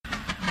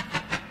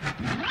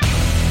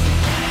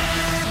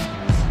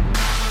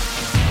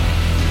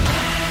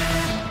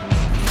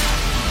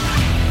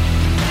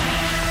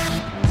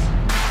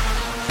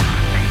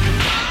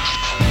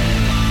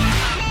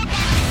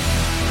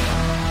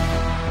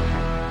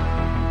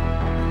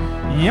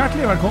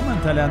Hjertelig velkommen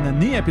til en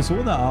ny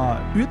episode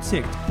av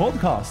Utsikt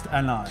podcast,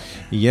 Erland.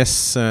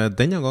 Yes,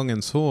 denne gangen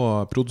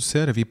så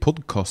produserer vi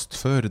podcast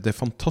for det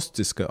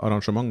fantastiske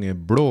arrangementet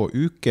Blå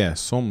Uke,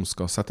 som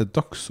skal sette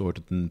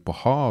dagsorden på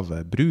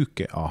havet,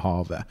 bruket av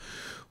havet.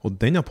 Og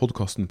denne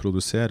podcasten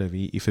produserer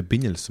vi i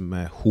forbindelse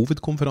med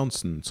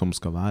hovedkonferansen som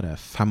skal være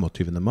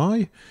 25.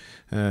 mai.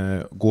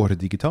 Går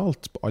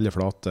digitalt på alle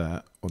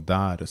flater, og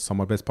der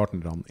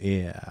samarbeidspartnerne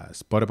er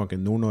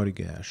Sparebanken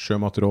Nord-Norge,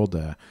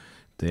 Sjømatrådet,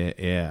 det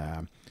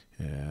er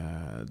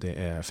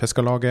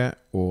Fiskarlaget,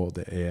 og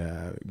det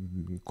er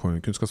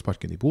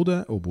Kunnskapsparken i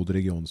Bodø og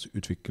Bodø-regionens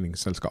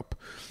utviklingsselskap.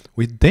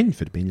 Og i den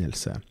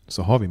forbindelse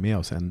så har vi med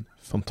oss en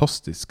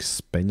fantastisk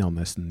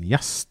spennende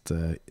gjest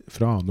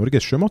fra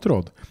Norges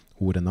Sjømatråd,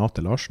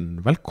 Renate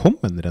Larsen.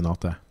 Velkommen,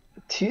 Renate.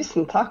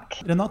 Tusen takk.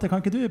 Renate, kan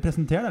ikke du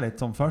presentere deg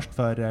litt som først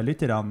for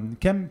lytterne?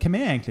 Hvem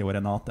er egentlig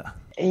Renate?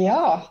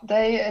 Ja,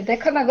 det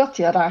kan jeg godt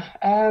gjøre.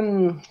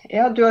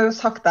 Du har jo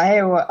sagt at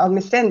jeg er jo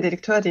administrerende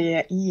direktør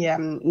i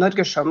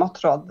Norges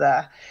Sjømatråd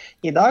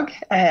i dag.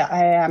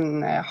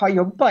 Jeg har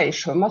jobbet i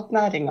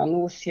sjømatnæringen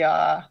nå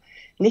siden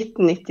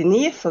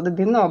 1999, så det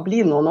begynner å bli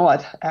noen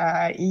år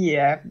i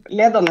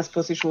ledende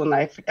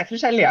posisjoner i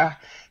forskjellige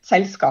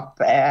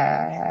selskap.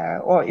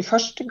 Og i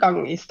første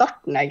gang i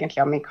starten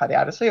egentlig av min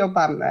karriere så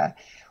jobbet jeg med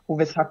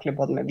hovedsakelig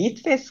både med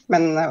hvitfisk,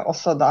 men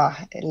også da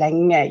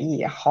lenge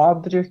i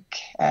havbruk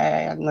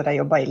når jeg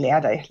jobbet i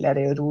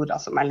Lerøy Aurora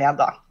som jeg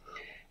ledet.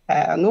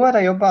 Nå har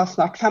jeg jobbet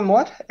snart 5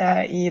 år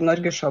i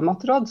Norges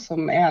Sjømatråd,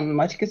 som er en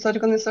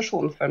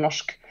markedsorganisasjon for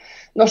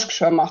norsk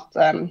sjømat.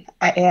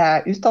 Jeg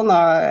er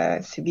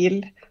utdannet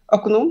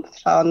siviløkonom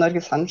fra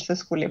Norges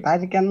Handelshøyskole i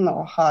Bergen,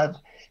 og har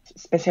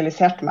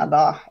spesialisert meg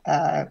da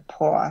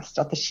på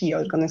strategi,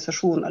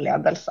 organisasjon og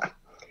ledelse.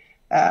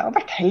 Og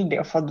vært heldig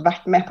og fått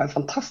vært med på en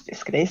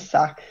fantastisk reise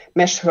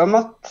med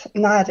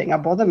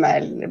sjømatnæringen,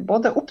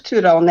 både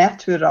oppturer og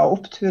nedturer og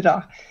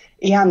oppturer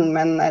igjen,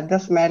 men det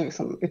som er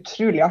liksom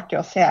utrolig artig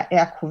å se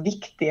er hvor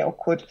viktig og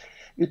hvor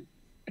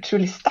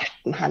utrolig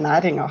sterkt denne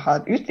næringen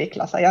har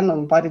utviklet seg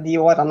gjennom bare de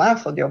årene jeg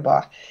har fått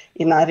jobbet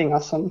i næringen,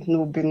 som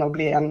nå begynner å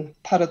bli en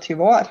par og 20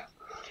 år.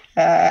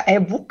 Jeg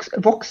er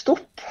vokst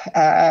opp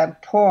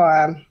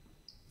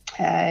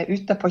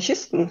ute på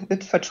kysten,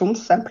 utenfor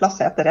Tromsø, en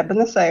plass heter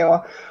Rebbenesøy,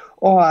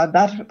 og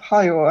der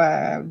var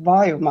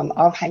jo man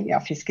avhengig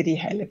av fiskeri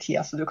hele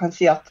tiden. Så du kan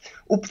si at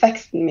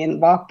oppveksten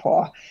min var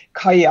på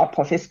kaia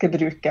på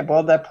fiskebruket,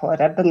 både på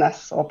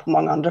Rebbenes og på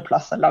mange andre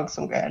plasser langs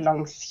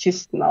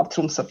kysten av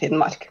Troms og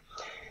Finnmark.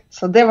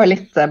 Så det var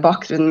litt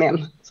bakgrunnen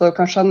min. Så du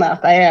kan skjønne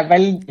at jeg er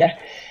veldig,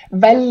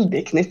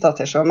 veldig knyttet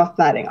til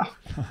sjømatnæringen.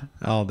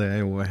 Ja, det er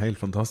jo helt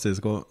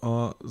fantastisk.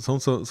 Og sånn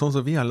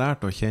som vi har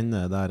lært å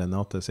kjenne der,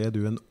 Renate, så er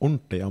du en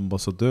ordentlig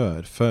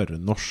ambassadør for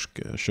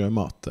norsk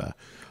sjømat.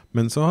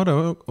 Men så har jeg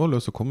også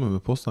lyst til å komme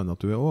med påstanden at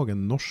du er også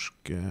en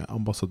norsk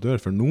ambassadør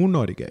for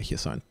Nord-Norge, ikke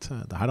sant?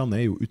 Dette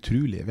er jo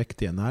utrolig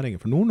viktige næringer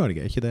for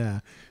Nord-Norge. Er ikke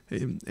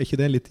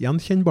det litt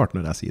gjenkjennbart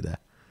når jeg sier det?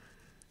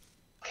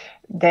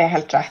 Det er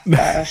helt rett.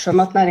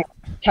 Sjømatnæringen er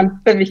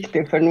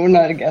kjempeviktig for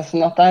Nord-Norge,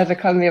 sånn at der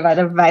kan vi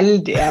være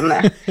veldig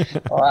enige.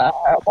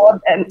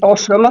 Og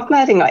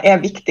sjømatnæringen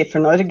er viktig for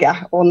Norge,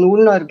 og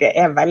Nord-Norge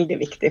er veldig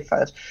viktig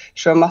for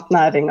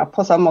sjømatnæringen,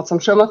 på samme måte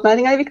som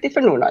sjømatnæringen er viktig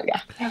for Nord-Norge.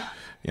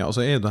 Ja,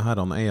 altså er jo det her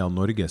en av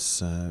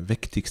Norges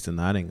viktigste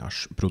næringer,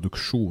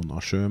 produksjon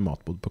av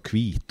sjømat, både på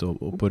hvit og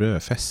på rød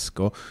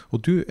fisk. Og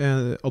du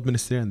er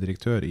administrerende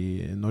direktør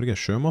i Norges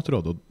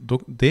Sjømatråd, og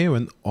det er jo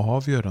en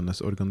avgjørende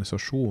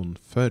organisasjon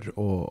for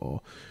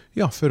å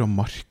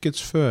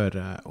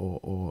markedsføre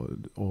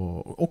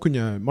og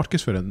kunne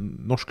markedsføre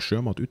norsk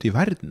sjømat ute i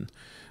verden.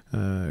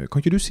 Kan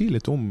ikke du si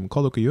litt om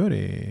hva dere gjør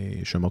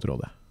i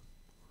Sjømatrådet?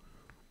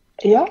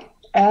 Ja.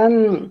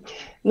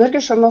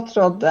 Norges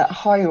Sjømatråd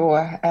har jo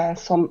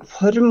som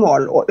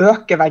formål å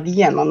øke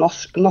verdien av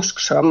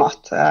norsk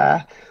sjømat.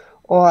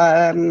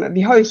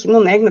 Vi har jo ikke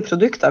noen egne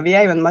produkter. Vi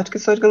er jo en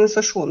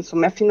markedsorganisasjon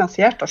som er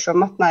finansiert av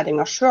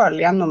sjømatnæringen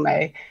selv gjennom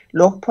en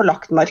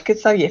lovpålagt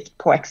markedsavgift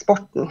på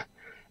eksporten.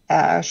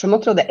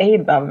 Sjømatrådet er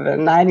eid av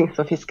Nærings-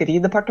 og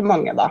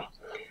Fiskeridepartementet da.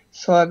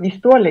 Så vi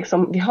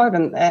har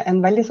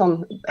en veldig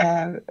sånn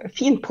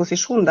fin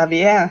posisjon der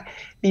vi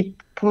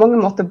på mange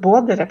måter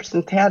både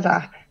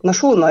representerer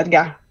nasjon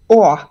Norge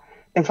og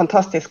den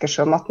fantastiske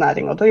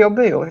sjømatnæringen. Og da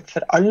jobber vi jo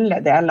for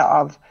alle deler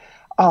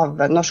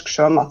av norsk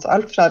sjømat.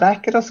 Alt fra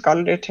reker og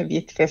skalldyr til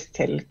hvitfisk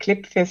til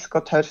klippfisk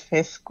og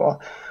tørrfisk og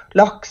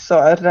laks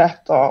og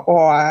ørret og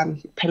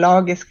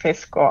pelagisk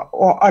fisk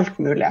og alt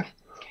mulig.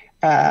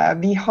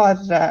 Vi har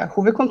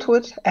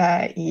hovedkontor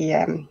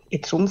i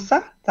Tromsø,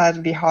 der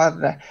vi har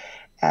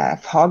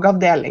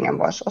fagavdelingen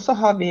vår. Og så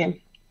har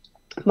vi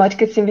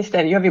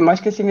markedsinvesteringer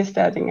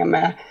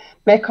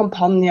med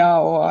kampanjer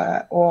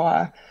og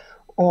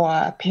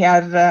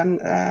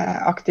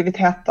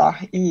PR-aktiviteter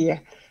i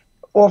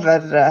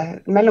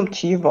mellom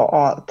 20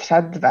 og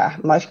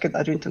 30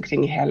 markeder rundt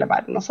omkring i hele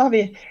verden. Og så har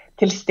vi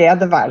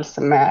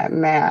tilstedeværelse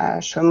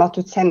med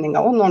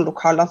sjømatutsendinger og noen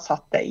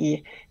lokalansatte i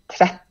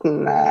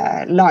 13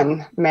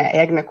 land med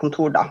egne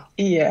kontor da,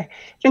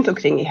 rundt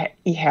omkring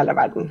i hele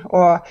verden.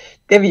 Og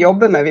det vi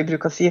jobber med, vi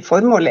bruker å si,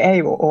 formålet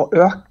jo å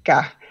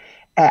øke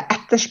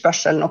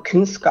etterspørselen og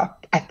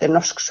kunnskap etter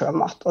norsk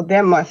sjømat. Og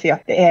det må jeg si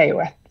at det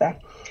jo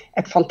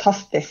et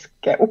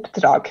fantastisk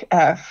oppdrag,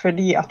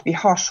 fordi at vi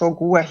har så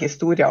gode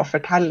historier å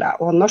fortelle,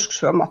 og norsk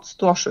sjømat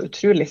står så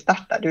utrolig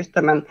sterkt der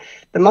ute, men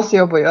det masse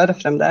jobb å gjøre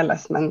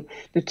fremdeles, men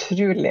det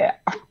utrolig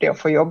artig å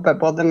få jobbe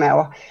både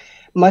med å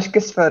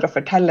markedsføre og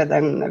fortelle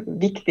den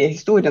viktige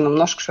historien om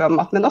norsk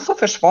sjømat, men også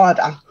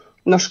forsvare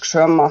norsk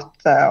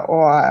sjømat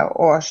og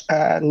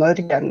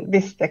Norge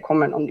hvis det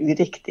kommer noen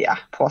uriktige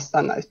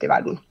påstander ut i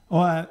verden.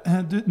 Og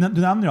du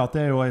nevner jo at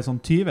det jo sånn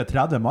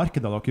 20-30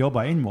 markeder dere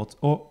jobber inn mot,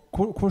 og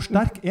hvor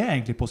sterk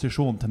egentlig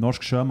posisjonen til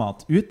norsk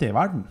sjømat ute i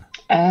verden?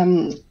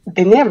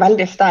 Den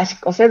veldig sterk,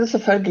 og så det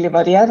selvfølgelig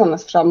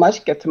varierende fra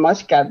marked til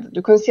marked.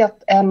 Du kan jo si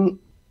at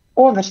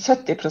over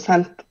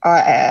 70%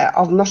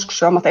 av norsk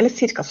sjømat, eller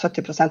ca.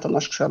 70% av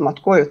norsk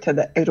sjømat, går jo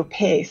til det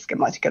europeiske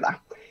markedet.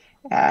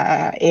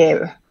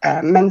 EU.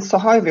 Men så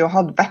har vi jo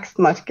hatt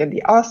vekstmarked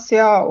i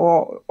Asia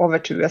og over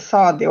til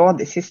USA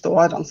de siste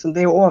årene, så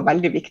det jo også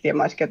veldig viktige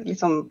marked,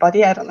 liksom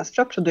varierende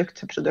fra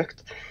produkt til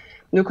produkt.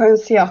 Du kan jo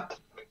si at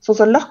sånn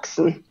som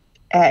laksen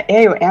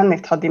jo en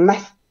av de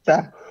mest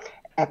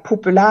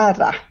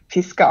populære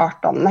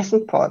fiskeartene,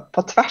 nesten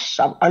på tvers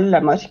av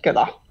alle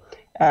markeder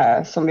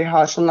som vi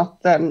har, sånn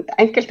at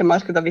enkelte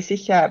markeder, hvis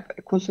ikke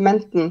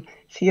konsumenten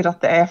sier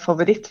at det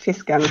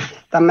favorittfisken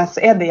deres,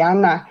 så det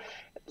gjerne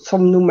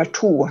som nummer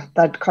 2,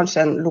 der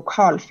kanskje en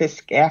lokal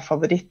fisk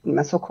favoritten,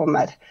 men så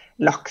kommer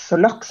laks. Og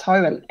laks har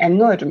jo en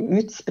enorm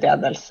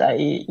utspredelse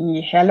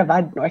i hele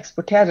verden, og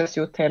eksporteres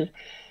jo til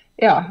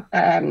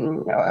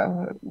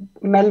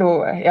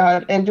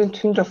rundt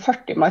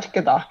 140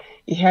 markeder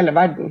i hele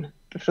verden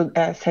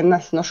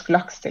sendes norsk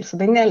laks til. Så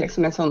den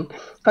liksom en sånn,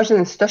 kanskje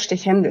den største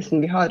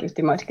kjendisen vi har ute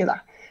i markedet.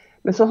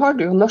 Men så har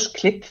du jo norsk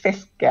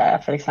klippfisk,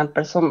 for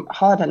eksempel, som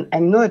har en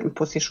enorm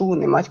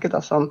posisjon i markeder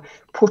som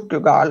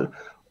Portugal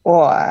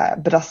og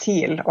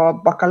Brasil,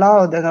 og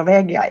Bacalao de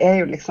Norvegia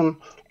jo liksom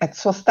et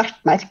så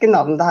sterkt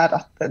merkenavn der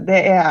at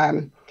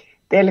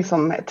det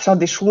liksom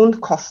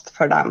tradisjonkost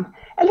for dem.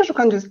 Eller så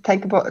kan du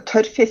tenke på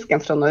tørrfisken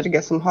fra Norge,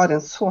 som har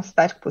en så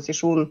sterk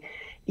posisjon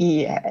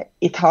i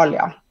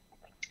Italia.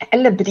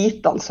 Eller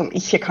britene, som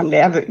ikke kan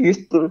leve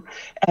uten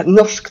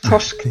norsk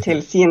torsk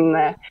til sin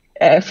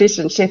fish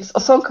and chips.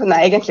 Og sånn kan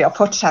jeg egentlig ha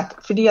fortsatt,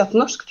 fordi at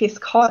norsk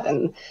fisk har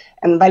en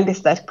veldig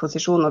sterk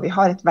posisjon, og vi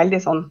har et veldig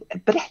sånn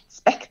bredt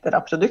spekter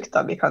av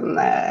produkter vi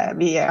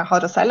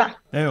har å selge.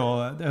 Det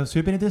jo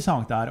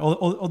superinteressant der,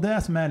 og det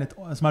som jeg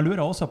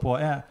lurer også på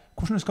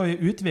hvordan skal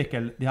vi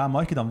utvikle de her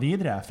markedene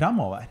videre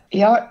fremover?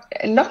 Ja,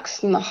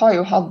 laksen har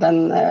jo hatt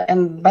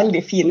en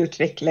veldig fin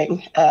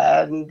utvikling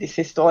de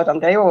siste årene.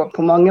 Det jo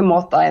på mange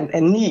måter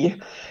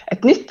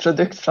et nytt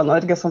produkt fra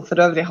Norge, som for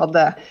øvrig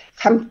hadde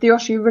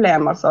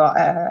 50-årsjubileum, altså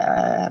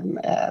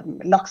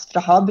laks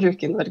fra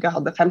havbruk i Norge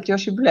hadde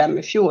 50-årsjubileum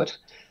i fjor.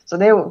 Så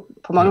det jo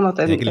på mange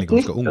måter et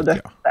nytt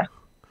produkt.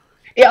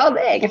 Ja,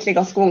 det egentlig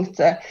ganske ungt.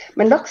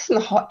 Men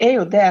laksen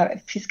jo det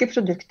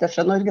fiskeproduktet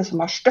fra Norge som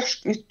har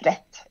størst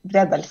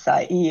utbredelse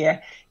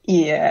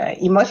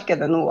i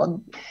markedet nå. Og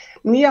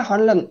mye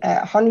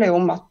handler jo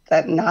om at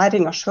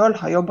næringen selv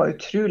har jobbet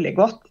utrolig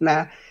godt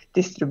med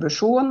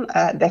distribusjon.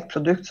 Det et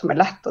produkt som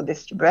lett å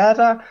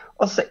distribuere,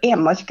 og så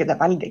markedet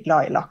veldig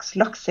glad i laks.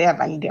 Laks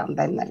veldig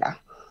anvendelig.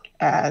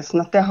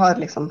 Sånn at det har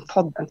liksom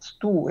fått en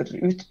stor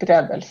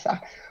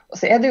utbredelse.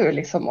 Og så det jo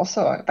liksom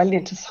også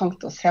veldig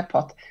interessant å se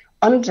på at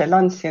andre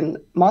land sin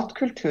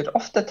matkultur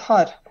ofte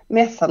tar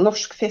med seg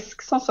norsk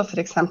fisk, sånn som for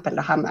eksempel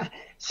det her med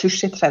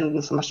sushi-trenden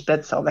som har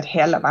spredt seg over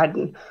hele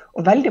verden.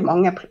 Og veldig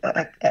mange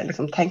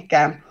liksom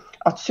tenker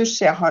at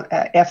sushi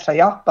fra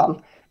Japan,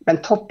 men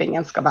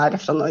toppingen skal være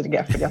fra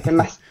Norge, fordi at den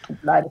mest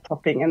populære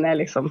toppingen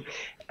liksom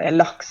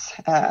laks.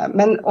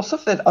 Men også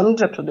for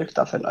andre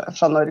produkter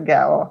fra Norge,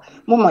 og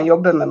må man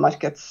jobbe med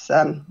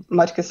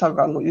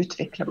markedsadgang og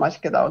utvikle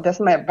markeder. Og det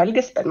som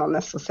veldig spennende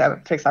å se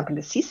for eksempel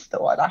det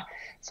siste året,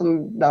 som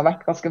det har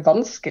vært ganske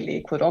vanskelig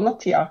i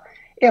koronatida,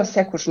 å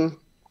se hvordan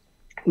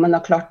man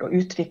har klart å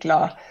utvikle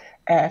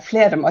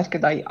flere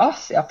markeder i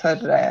Asia for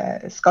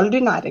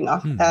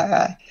skalldyrnæringer.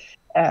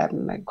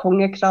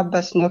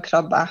 Kongekrabbe,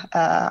 snøkrabbe,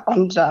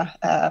 andre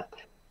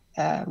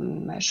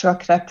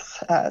sjøkreps.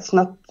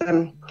 Sånn at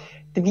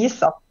det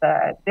viser at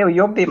det å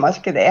jobbe i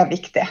markedet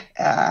viktig,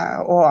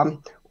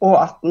 og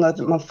at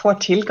når man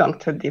får tilgang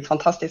til de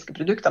fantastiske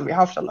produktene vi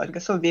har fra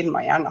Norge, så vil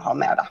man gjerne ha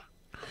mer det.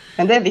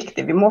 Men det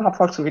viktig, vi må ha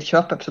folk som vil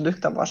kjøpe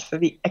produktene våre, for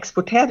vi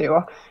eksporterer jo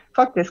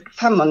faktisk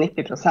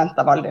 95%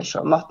 av all den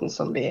sjømaten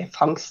som vi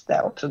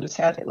fangster og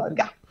produserer i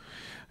Norge.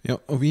 Ja,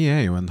 og vi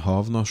jo en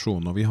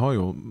havnasjon, og vi har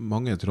jo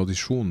mange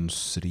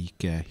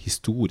tradisjonsrike,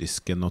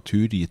 historiske,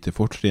 naturgitte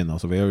fortrinn.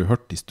 Altså, vi har jo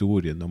hørt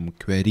historien om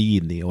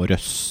Querini og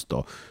Røst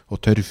og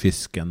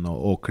tørrfisken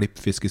og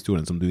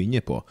klippfiskhistorien som du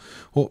inne på.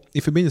 Og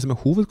i forbindelse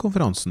med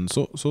hovedkonferansen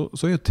så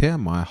jo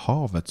temaet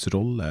havets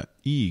rolle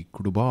i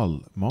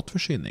global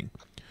matforsyning.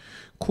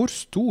 Hvor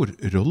stor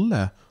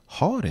rolle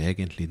har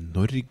egentlig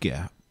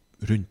Norge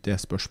rundt det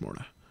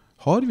spørsmålet.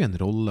 Har vi en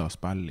rolle å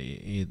spille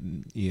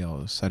i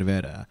å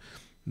servere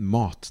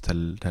mat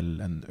til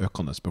en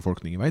økende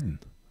befolkning i verden?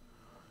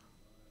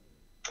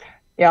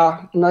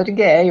 Ja,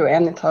 Norge er jo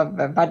en av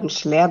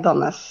verdens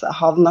ledende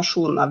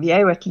havnasjoner. Vi er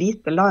jo et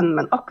lite land,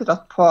 men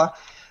akkurat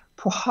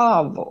på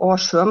hav og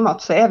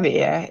sjømat så er vi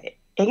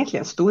egentlig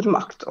en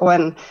stormakt og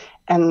en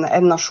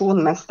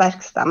nasjon med en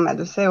sterk stemme.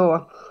 Du ser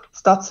jo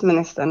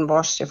statsministeren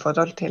vår i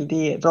forhold til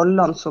de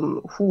rollene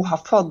som hun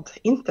har fått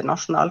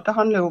internasjonalt. Det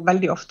handler jo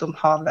veldig ofte om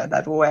havet,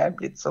 der hun er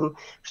blitt som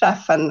fra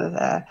FN,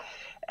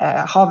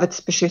 havets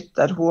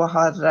beskytter. Hun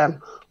har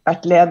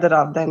vært leder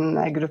av den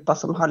gruppa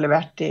som har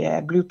levert de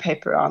Blue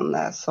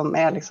Paperene, som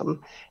er liksom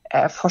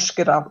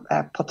forskere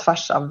på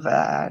tvers av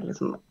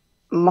liksom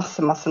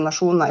masse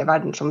nasjoner i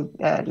verden som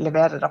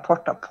leverer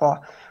rapporter på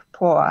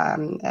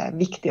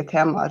viktige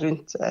temaer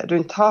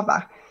rundt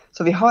havet.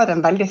 Så vi har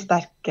en veldig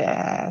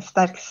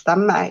sterk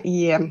stemme.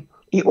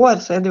 I år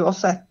så er det jo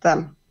også et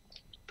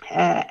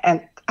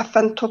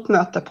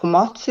FN-toppmøte på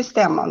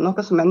matsystemer,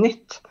 noe som er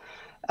nytt.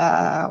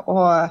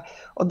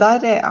 Og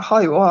der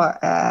har jo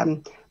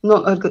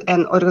også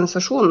en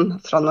organisasjon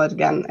fra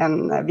Norge en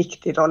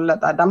viktig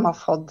rolle, der de har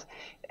fått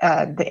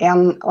det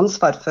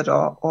ansvar for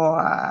å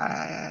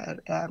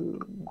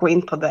gå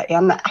inn på det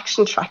ene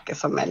action-tracket,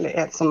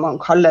 som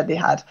man kaller de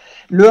her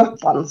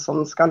løpene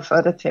som skal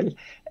føre til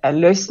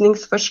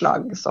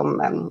løsningsforslag som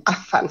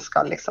FN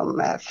skal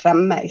liksom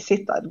fremme i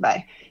sitt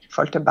arbeid i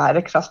forhold til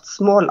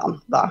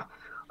bærekraftsmålene da.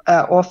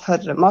 Og for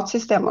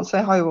matsystemene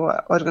så har jo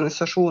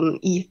organisasjonen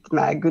IT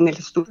med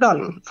Gunhild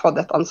Stordalen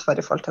fått et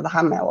ansvar i forhold til det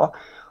her med å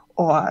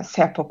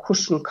se på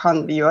hvordan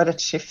kan vi gjøre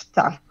et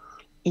skifte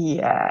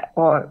i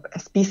å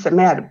spise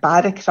mer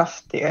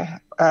bærekraftig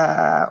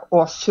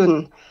og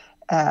sunn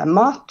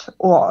mat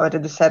og å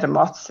redusere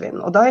matsvinn.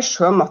 Og da er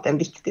sjømat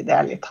en viktig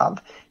del av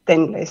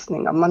den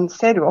løsningen. Man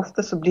ser jo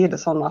ofte så blir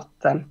det sånn at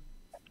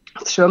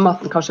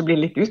sjømaten kanskje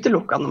blir litt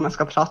utelukket når man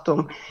skal prate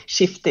om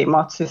skifte i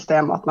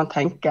matsystemet, at man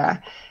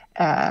tenker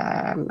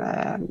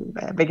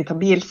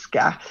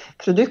vegetabilske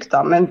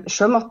produkter, men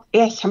sjømat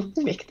er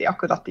kjempeviktig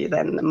akkurat i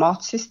den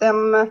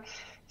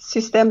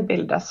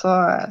systembildet,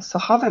 så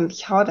har en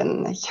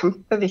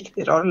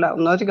kjempeviktig rolle, og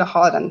Norge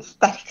har en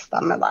sterk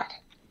stemme der.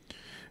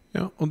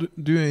 Ja, og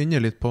du er inne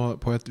litt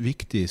på et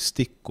viktig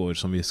stikkord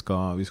som vi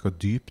skal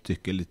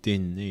dypdykke litt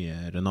inn i,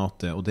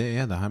 Renate, og det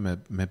er det her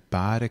med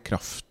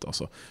bærekraft,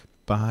 altså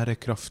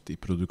bærekraftig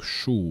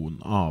produksjon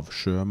av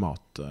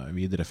sjømat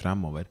videre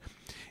fremover.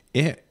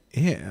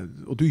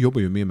 Og du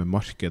jobber jo mye med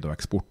marked og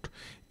eksport.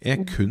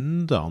 Er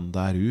kundene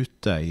der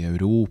ute i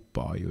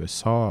Europa, i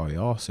USA, i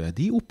Asia, er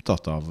de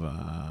opptatt av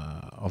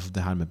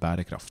det her med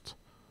bærekraft?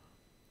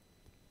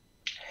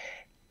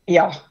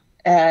 Ja,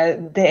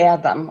 det er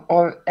dem,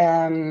 og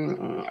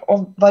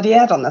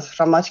varierende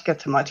fra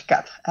marked til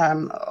marked.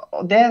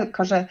 Og det er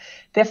kanskje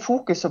det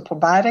fokuset på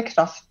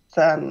bærekraft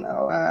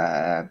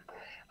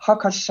har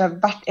kanskje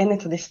vært en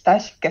av de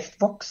sterkest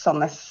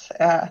voksende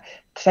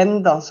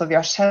trendene som vi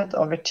har sett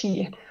over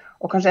tid.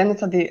 Og kanskje en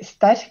av de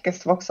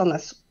sterkest voksende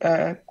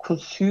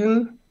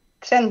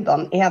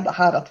konsumtrendene er det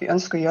her at vi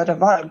ønsker å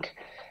gjøre valg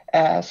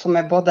som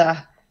er både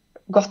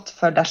godt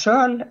for deg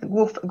selv,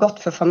 godt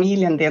for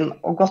familien din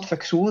og godt for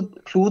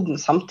kloden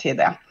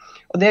samtidig.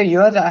 Og det å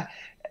gjøre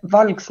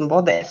valg som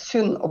både er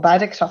sunn og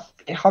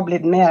bærekraftig har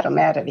blitt mer og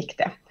mer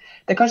viktig.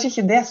 Det er kanskje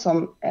ikke det som,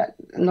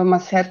 når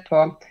man ser på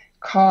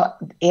hva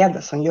er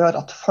det som gjør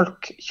at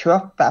folk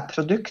kjøper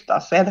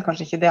produkter, så er det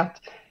kanskje ikke det at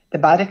det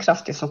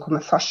bærekraftige som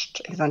kommer først.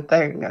 Ikke sant?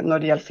 Når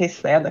det gjelder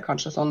fisk, så er det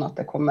kanskje sånn at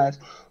det kommer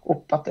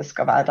opp at det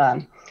skal være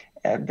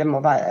det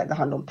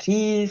handler om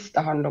pris,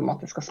 det handler om at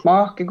det skal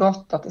smake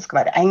godt, at det skal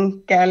være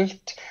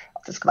enkelt,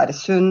 at det skal være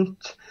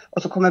sunt,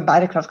 og så kommer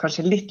bærekraft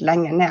kanskje litt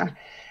lenger ned.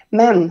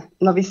 Men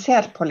når vi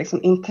ser på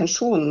liksom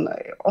intensjonen,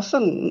 også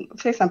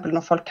for eksempel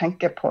når folk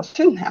tenker på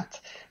sunnhet,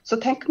 så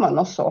tenker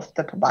man også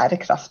ofte på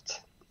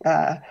bærekraft.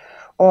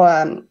 Og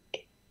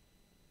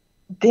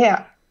det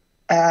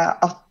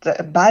at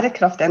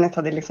bærekraft er en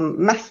av de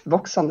liksom mest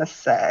voksende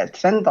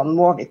trendene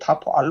må vi ta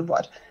på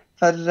alvor.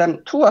 For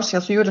 2 år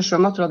siden så gjorde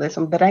Sjømatrådet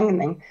en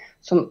beregning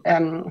som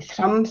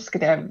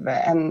fremskrev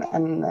en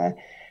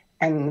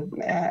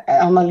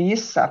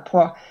analyse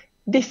på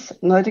hvis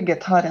Norge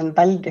tar en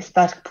veldig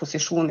sterk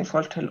posisjon i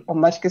forhold til å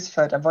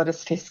markedsføre vår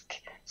fisk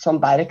som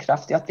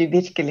bærekraftig, at vi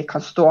virkelig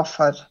kan stå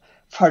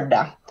for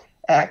det.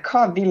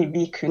 Hva vil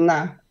vi kunne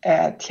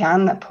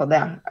tjene på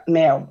det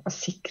med å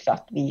sikre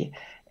at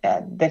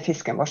den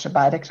fisken vår er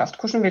bærekraft?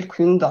 Hvordan vil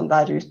kundene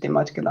der ute i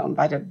markedene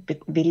være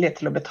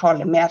villige til å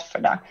betale mer for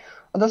det?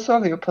 Og da så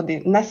vi jo på de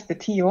neste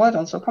 10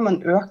 årene, så kan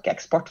man øke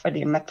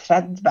eksportverdien med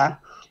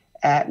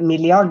 30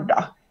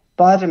 milliarder,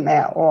 bare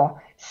med å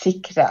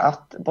sikre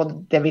at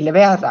både det vi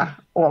leverer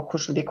og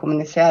hvordan vi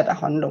kommuniserer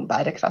handler om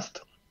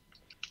bærekraft.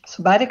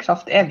 Så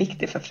bærekraft er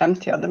viktig for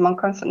fremtiden. Man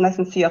kan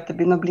nesten si at det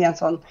begynner å bli en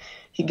sånn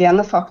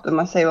hygienefaktor.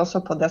 Man ser jo også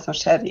på det som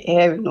skjer i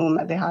EU nå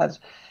med det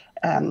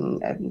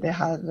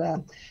her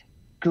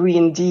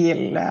Green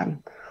Deal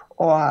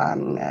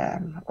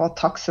og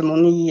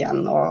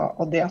taksonomien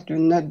og det at du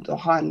nødt til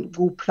å ha en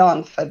god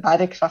plan for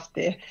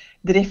bærekraftig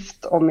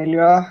drift og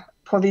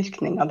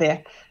miljøpåvirkning av det,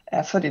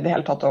 for i det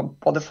hele tatt å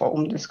både få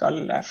om du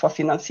skal få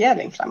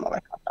finansiering fremover.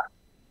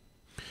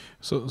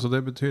 Så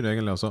det betyr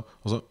egentlig altså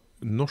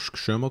norsk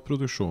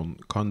sjømatproduksjon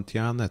kan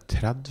tjene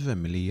 30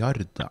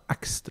 milliarder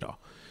ekstra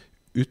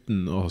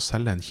uten å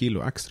selge en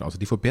kilo ekstra. Altså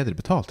de får bedre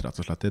betalt, rett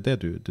og slett. Det er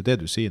det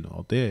du sier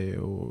nå. Det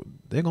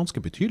er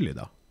ganske betydelig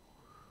da.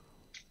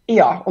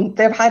 Ja, og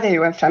det her er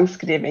jo en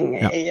fremskriving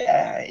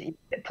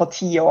på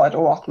 10 år,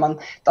 og at man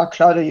da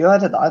klarer å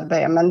gjøre det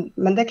arbeidet.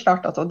 Men det er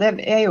klart at, og det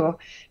er jo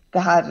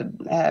det her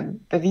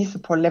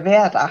beviset på å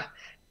levere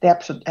det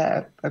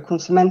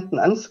konsumenten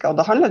ønsker. Og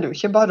da handler det jo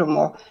ikke bare om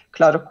å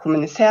klare å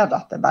kommunisere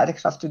at det er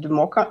bærekraftig. Du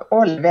må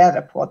også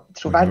levere på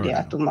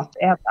troverdighet om at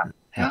det er det.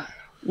 Ja.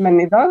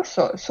 Men i dag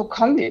så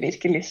kan vi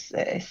virkelig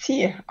si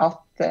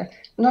at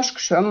norsk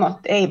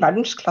sjømat er i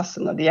verdensklasse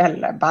når det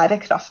gjelder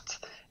bærekraft.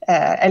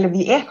 Eller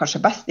vi er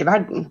kanskje best i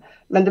verden,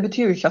 men det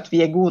betyr jo ikke at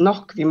vi er gode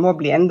nok, vi må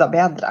bli enda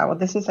bedre.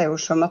 Og det synes jeg jo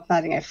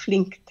sjømatnæringen er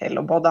flink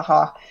til å både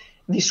ha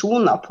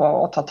visjoner på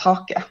å ta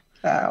tak i.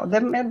 Og det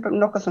er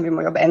noe som vi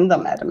må jobbe enda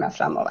mer med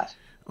fremover.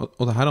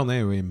 Og det her er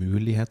jo en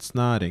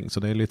mulighetsnæring,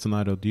 så det er litt sånn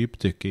her å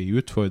dypdykke i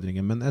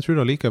utfordringer, men jeg tror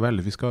da likevel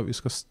vi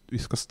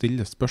skal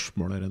stille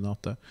spørsmålet,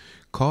 Renate.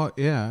 Hva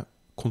er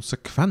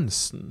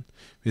konsekvensen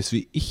hvis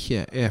vi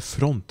ikke er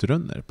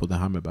frontrunner på det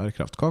her med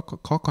bærekraft?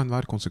 Hva kan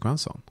være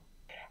konsekvensene?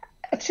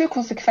 Jeg tror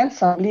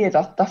konsekvensene blir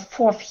at da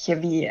får ikke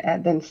vi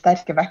den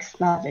sterke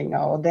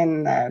vekstnæringen og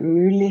den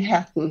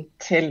muligheten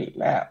til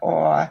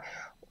å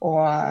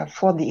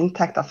få de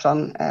inntekter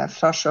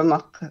fra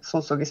sjømat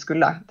sånn som vi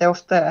skulle. Det er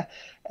ofte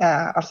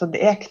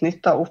det er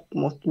knyttet opp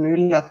mot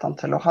mulighetene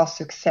til å ha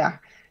suksess.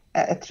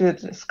 Jeg tror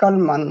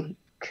skal man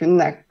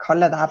kunne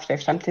kalle det her for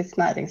en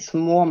fremtidsnæring, så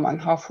må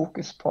man ha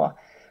fokus på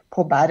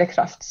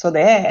bærekraft. Så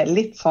det er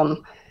litt sånn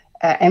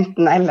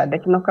enten eller. Det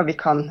er ikke noe vi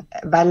kan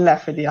velge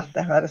fordi at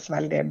det høres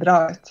veldig bra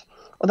ut.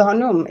 Og det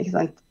handler om, ikke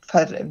sant,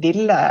 for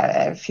ville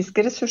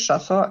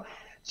fiskeressurser,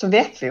 så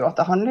vet vi jo at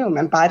det handler om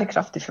en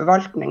bærekraftig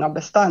forvaltning av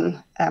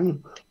bestand.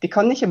 Vi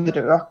kan ikke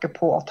bare øke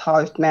på å ta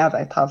ut mer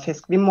i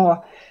havfisk. Vi må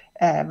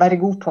være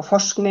god på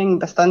forskning,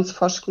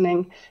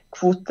 bestandsforskning,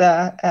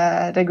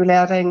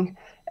 kvoteregulering,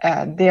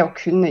 det å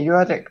kunne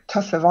gjøre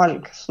tøffe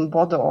valg, som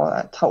både å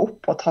ta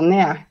opp og ta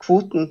ned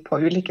kvoten på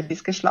ulike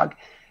fiskeslag,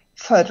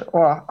 for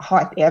å ha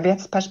et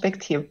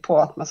evighetsperspektiv på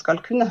at man skal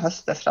kunne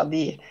høste fra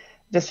de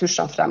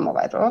ressursene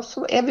fremover. Og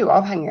så er vi jo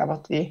avhengig av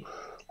at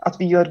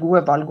vi gjør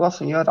gode valg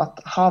også, som gjør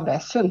at havet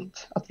er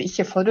sunt, at vi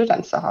ikke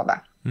forurenser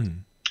havet.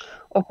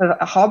 Og for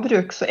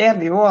havbruk så er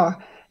vi jo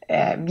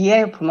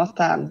på en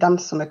måte dem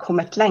som er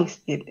kommet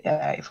lengst i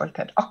forhold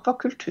til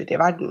akvakultur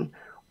i verden,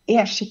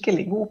 er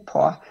skikkelig god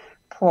på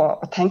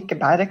å tenke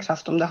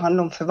bærekraft, om det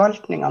handler om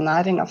forvaltning av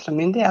næringer fra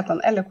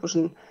myndighetene, eller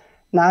hvordan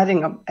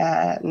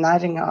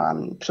næringen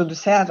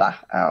produserer.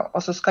 Og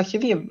så skal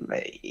ikke vi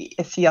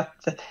si at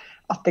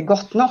det er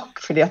godt nok,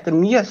 fordi at det er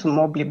mye som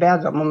må bli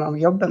bedre og må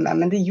jobbe med,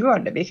 men det gjør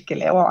det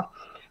virkelig også.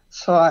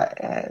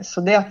 Så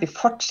det at vi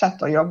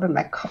fortsetter å jobbe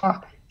med hva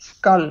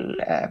skal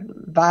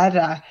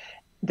være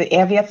det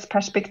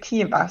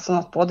evighetsperspektivet, sånn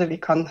at både vi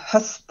kan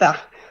høste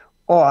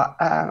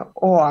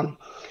og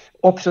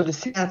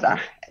produsere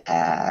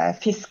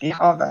fisk i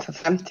havet for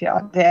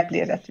fremtiden, det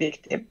blir et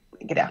viktig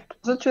grep.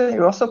 Så tror jeg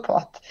jo også på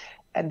at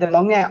det er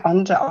mange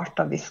andre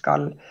arter vi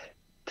skal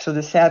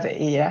produsere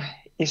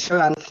i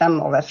sjøen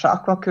fremover fra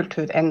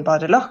akvakultur enn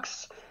bare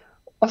laks.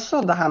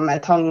 Også det her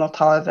med tang og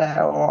tare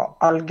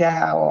og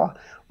alger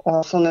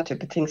og sånne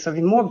type ting. Så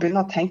vi må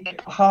begynne å tenke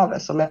på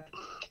havet som et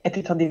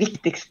av de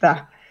viktigste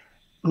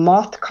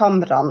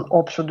matkamrene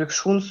og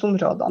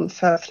produksjonsområdene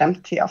for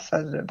fremtiden,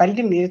 for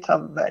veldig mye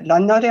av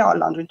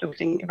landarealene rundt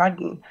omkring i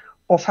verden.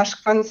 Og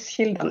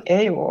ferskvannskildene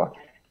er jo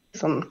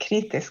som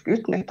kritisk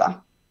utnyttet.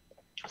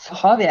 Så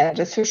har vi en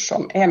ressurs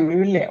som er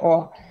mulig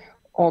å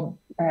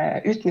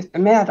utnytte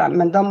mer,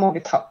 men da må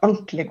vi ta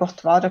ordentlig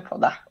godt vare på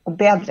det, og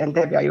bedre enn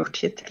det vi har gjort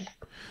hittil.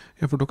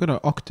 Ja, for dere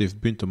har aktivt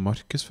begynt å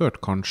markedsføre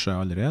kanskje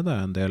allerede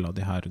en del av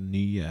de her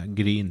nye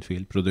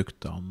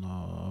Greenfield-produktene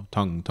av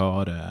tang,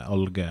 tare,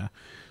 alge.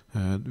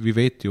 Vi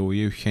vet jo,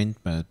 vi er jo kjent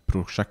med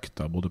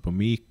prosjekter både på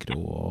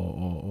mikro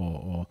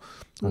og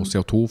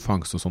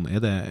CO2-fangst og sånn. Er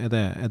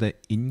det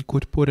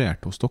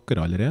inkorporert hos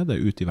dere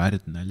allerede ut i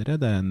verden, eller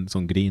er det en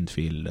sånn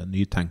greenfield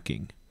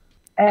nytenking?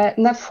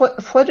 Nei,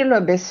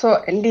 foreløpig så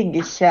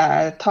ligger ikke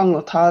tang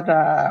og tare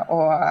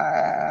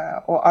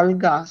og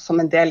alger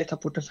som en del av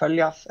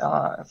porteføljen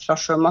fra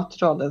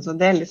Sjømatrådet, så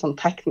det er litt sånn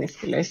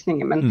tekniske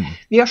løsninger, men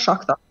vi har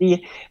sagt at vi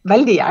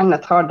veldig gjerne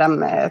tar dem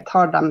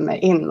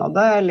inn, og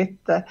det er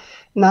litt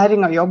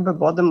næringen jobber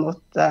både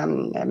mot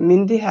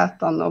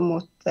myndighetene og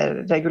mot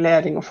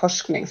regulering og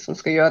forskning som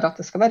skal gjøre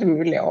at det skal være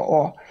mulig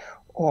å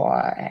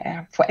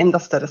få enda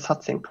større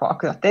satsing på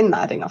akkurat den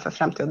næringen for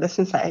fremtiden, og det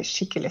synes jeg er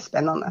skikkelig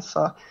spennende,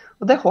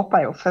 og det håper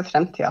jeg jo for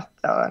fremtiden at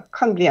det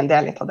kan bli en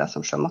del av det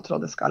som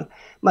Sjømatrådet skal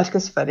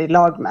markedsføre i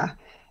lag med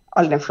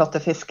all den flotte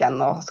fisken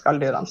og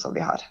skalldyrene som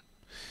vi har.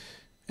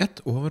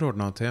 Et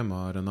overordnet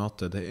tema,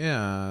 Renate, det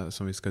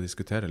som vi skal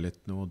diskutere litt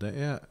nå,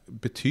 det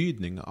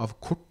betydningen av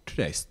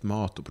kortreist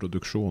mat og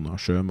produksjon av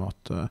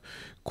sjømat.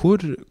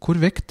 Hvor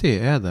viktig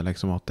det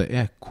liksom at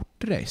det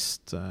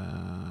kortreist,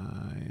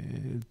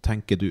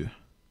 tenker du?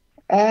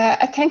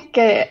 Jeg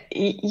tenker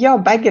ja,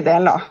 begge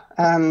deler.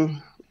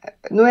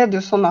 Nå det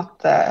jo sånn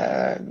at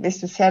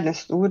hvis du ser den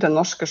store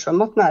norske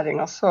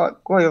sjømatnæringen, så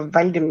går jo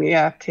veldig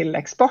mye til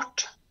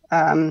eksport.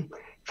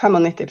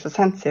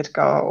 95%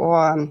 cirka,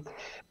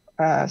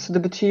 så det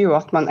betyr jo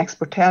at man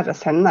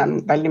sender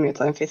veldig mye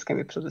av den fisken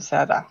vi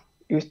produserer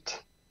ut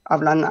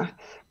av landet.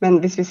 Men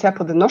hvis vi ser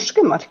på det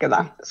norske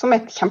markedet, som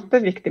et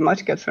kjempeviktig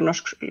marked for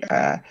norsk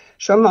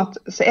sjømat,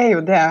 så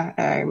jo det,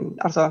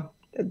 altså,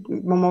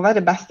 man må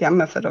være best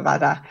hjemme for å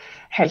være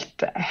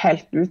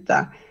helt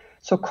ute.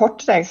 Så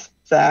kortreist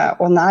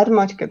og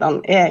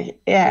nærmarkedene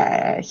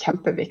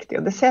kjempeviktig,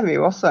 og det ser vi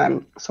jo også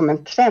som en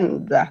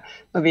trend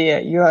når vi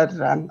gjør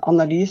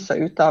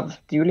analyser ut av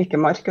de ulike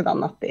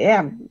markedene, at det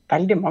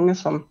veldig mange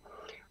som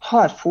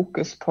har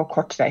fokus på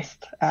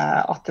kortreist,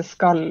 at de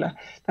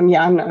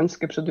gjerne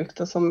ønsker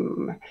produkter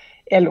som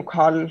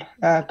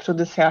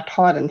lokalprodusert,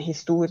 har en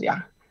historie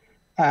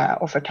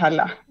å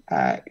fortelle.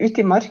 Ute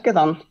I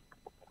markedene,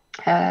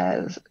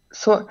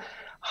 så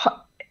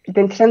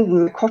den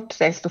trenden med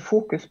kortreist og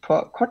fokus på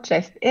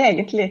kortreist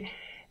egentlig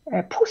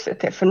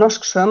positiv for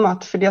norsk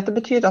sjømat, fordi at det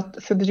betyr at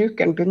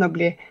forbrukeren begynner å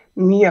bli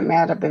mye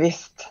mer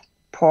bevisst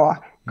på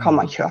hva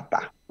man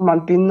kjøper.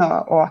 Man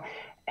begynner å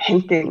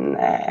hente inn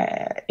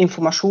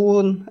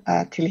informasjon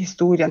til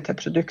historien til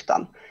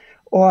produktene.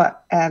 Og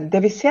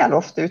det vi ser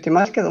ofte ute I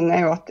markedene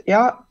jo at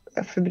ja,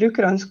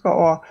 forbrukere ønsker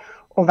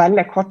å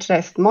velge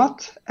kortreist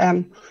mat,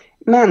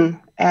 men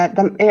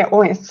de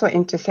også så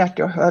interessert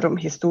I å høre om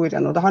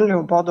historien, og det handler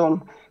jo både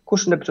om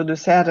hvordan det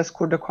produseres,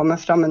 hvor det kommer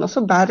fra, men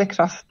også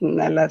bærekraften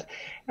eller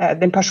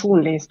den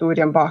personlige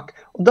historien bak.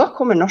 Og da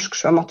kommer norsk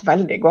sjømat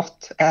veldig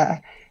godt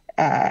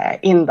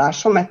inn der,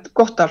 som et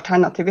godt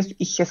alternativ. Hvis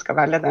du ikke skal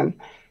velge den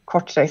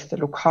kortreiste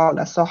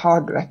lokale, så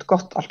har du et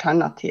godt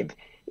alternativ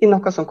I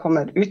noe som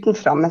kommer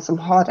utenfra, men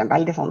som har en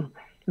veldig sånn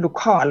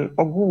lokal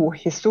og god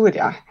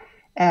historie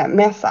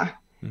med seg.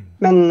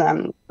 Men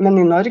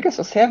I Norge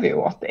så ser vi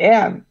jo at det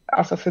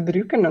altså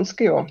forbrukeren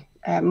ønsker jo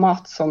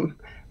mat som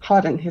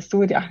har en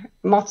historie,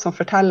 mat som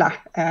forteller,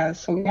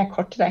 som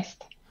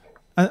kortreist.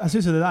 Jeg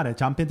synes jo det der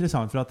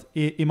kjempeinteressant, for at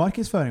I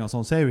markedsføring og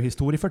sånn, så jo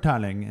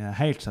historiefortelling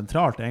helt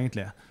sentralt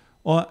egentlig.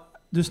 Og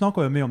du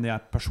snakker jo mye om de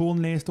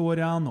personlige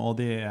historiene,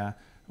 og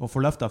å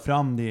få løftet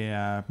frem de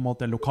på en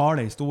måte,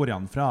 lokale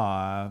historiene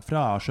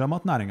fra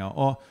sjømatnæringen.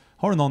 Og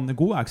har du noen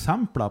gode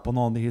eksempler på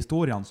noen av de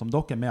historiene som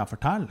dere med å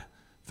fortelle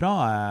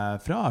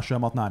fra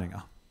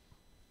sjømatnæringen?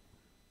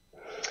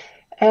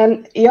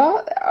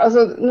 Ja,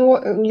 altså nå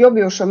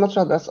jobber jo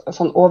Sjømatrådet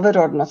sånn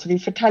overordnet, så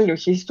vi forteller jo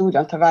ikke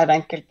historien til hver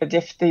enkelt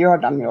bedrift, det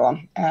gjør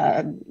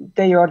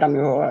de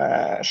jo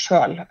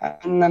selv.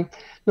 Men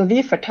når vi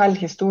forteller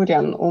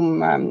historien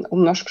om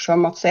norsk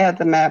sjømat, så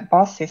det med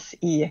basis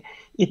I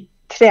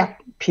 3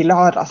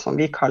 pilarer som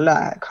vi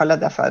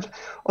kaller det for.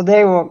 Og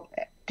det jo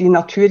de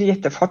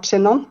naturgitte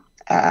fortrinnene,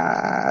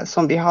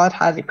 som vi har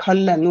her I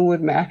kalde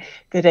nord med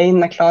det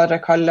rene,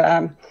 klare,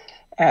 kalde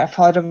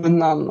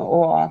farvannene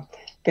og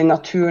den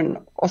naturen.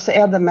 Og så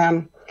det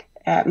med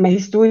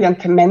historien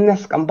til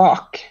menneskene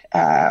bak.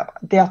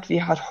 Det at vi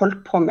har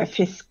holdt på med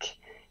fisk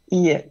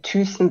I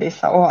tusenvis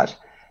av år.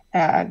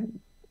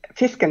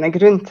 Fisken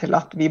grunn til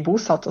at vi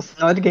bosatte oss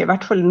I Norge, I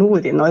hvert fall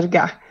nord I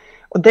Norge.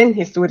 Og den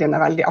historien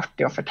veldig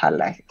artig å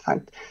fortelle.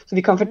 Sant? Så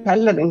vi kan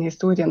fortelle den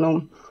historien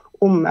om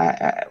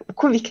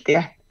hvor viktig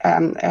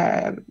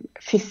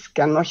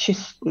fisken og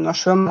kysten og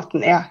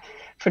sjømaten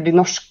for de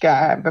norske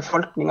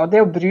befolkningen. Og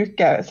det å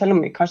bruke, selv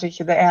om vi kanskje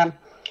ikke det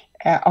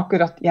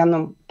akkurat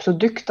gjennom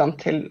produktene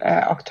til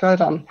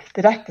aktørene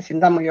direkte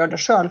siden de må gjøre det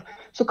selv,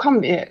 så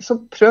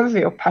prøver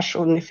vi å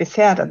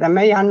personifisere det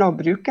med gjerne å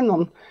bruke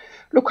noen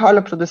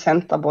lokale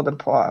produsenter både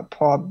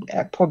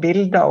på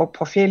bilder og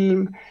på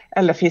film,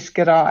 eller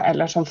fiskere,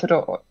 eller sånn for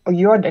å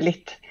gjøre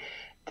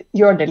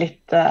det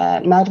litt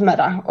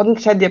nærmere. Og den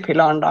tredje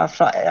pilaren da,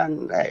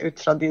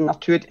 ut fra det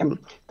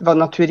var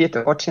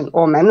naturgitte fortrinn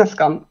og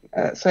menneskene,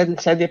 så den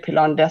tredje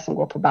pilaren det som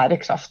går på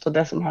bærekraft, og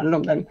det som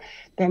handler om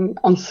den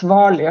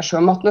ansvarlige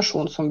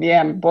sjømatnasjonen som vi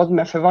både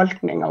med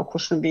forvaltning og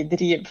hvordan vi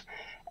driver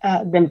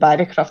den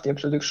bærekraftige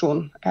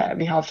produksjonen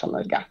vi har fra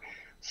Norge.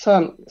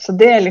 Så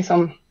det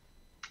liksom,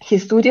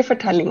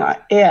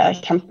 historiefortellingen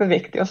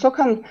kjempeviktig, og så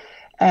kan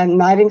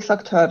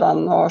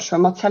næringsaktørene og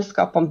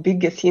sjømatselskapene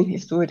bygge sin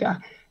historie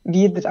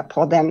videre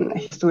på den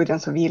historien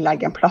som vi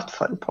legger en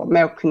plattform på,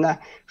 med å kunne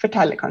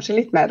fortelle kanskje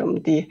litt mer om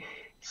de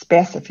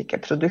spesifikke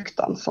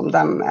produktene som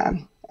de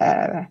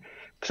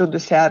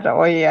produserer.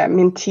 Og I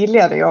min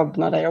tidligere jobb,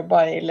 når jeg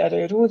jobbet I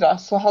Lerøy Aurora,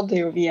 så hadde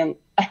jo vi en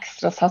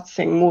ekstra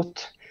satsing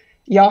mot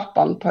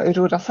Japan på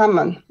Aurora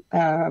Salmon,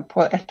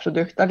 på et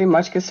produkt der vi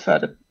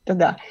markedsfører Det er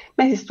det.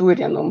 Med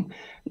historien om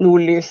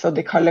nordlys og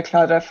de kalde,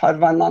 klare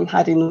farvannene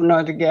her i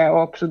Nord-Norge,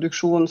 og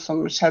produksjonen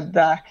som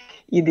skjedde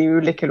i de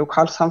ulike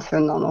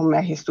lokalsamfunnene, og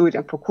med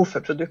historien på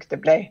hvorfor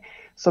produktet ble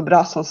så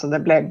bra sånn som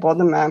det ble,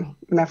 både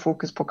med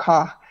fokus på hva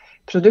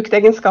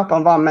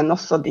produktegenskapene var, men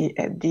også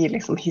de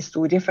liksom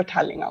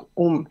historiefortellingene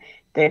om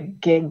det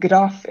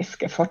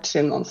geografiske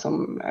fortrinnene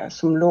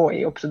som lå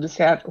i å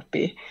produsere opp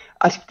i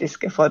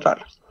arktiske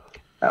forhold.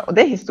 Og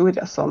det er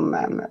historier som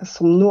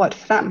når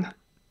frem.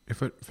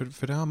 For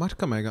jeg har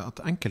merket meg at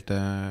enkelte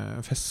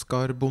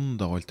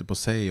fiskarbonder, holdt jeg på å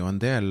si, og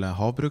en del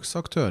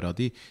havbruksaktører,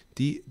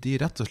 de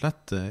rett og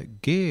slett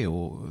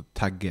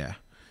geotagger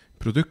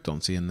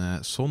produktene sine,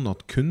 sånn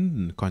at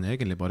kunden kan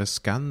egentlig bare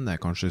skanne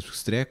kanskje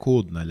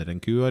strekkoden eller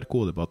en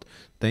QR-kode på at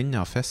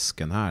denne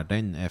fisken her,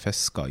 den er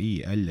fisket i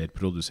eller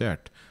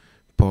produsert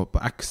på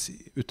X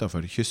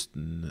utenfor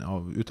kysten,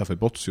 utenfor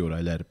Båtsfjord,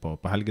 eller på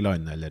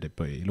Helgeland, eller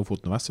i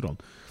Lofoten og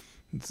Vesterålen.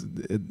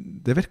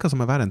 Det virker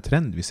som å være en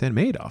trend vi ser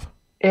mer av.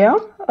 Ja,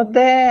 og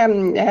det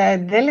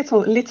er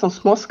litt sånn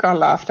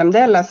småskala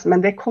fremdeles,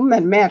 men det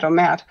kommer mer og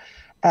mer.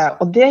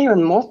 Og det er jo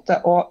en måte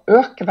å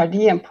øke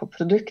verdien på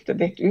produktet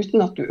ditt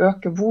uten at du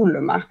øker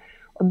volumet.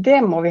 Og det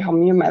må vi ha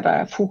mye mer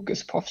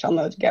fokus på fra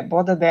Norge.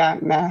 Både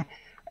det med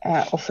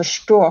å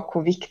forstå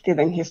hvor viktig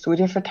den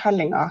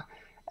historiefortellingen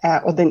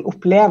og den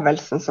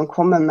opplevelsen som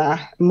kommer med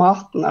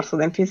maten, altså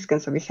den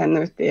fisken som vi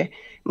sender ut i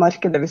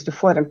markedet, hvis du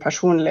får en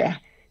personlig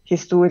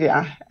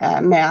historie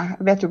med.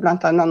 Vet jo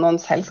blant annet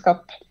noen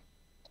selskap,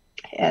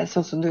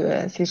 sånn som du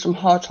sier, som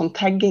har sånn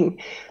tagging,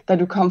 der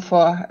du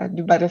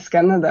bare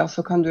skanner det, og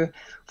så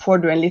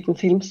får du en liten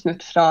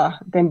filmsnutt fra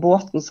den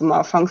båten som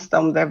har fangstet,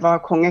 om det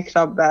var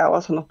kongekrabbe,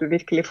 og sånn at du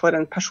virkelig får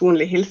en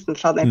personlig hilsen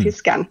fra den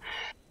fisken.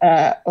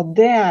 Og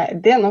det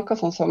er noe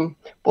sånn som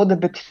både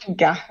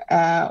betrygger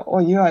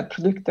og gjør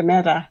produktet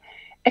mer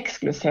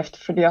eksklusivt,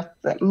 fordi at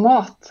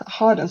mat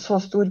har en så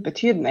stor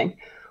betydning,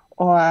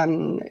 og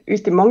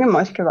ute i mange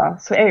markeder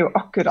så er jo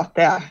akkurat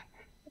det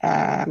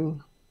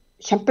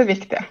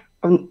kjempeviktig.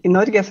 Og i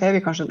Norge så er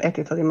vi kanskje et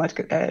av de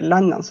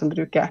landene som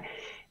bruker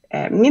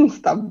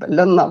minst av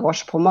lønna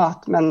vår på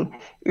mat, men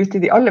ute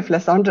i de aller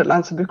fleste andre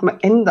land så bruker man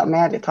enda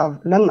mer av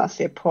lønna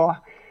si på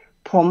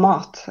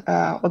mat.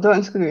 Og da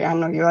ønsker du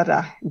gjerne å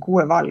gjøre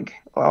gode valg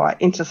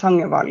og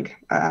interessante valg.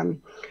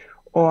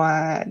 Og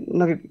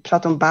når vi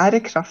prater om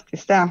bærekraft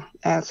i sted,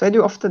 så er det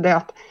jo ofte det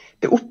at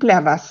det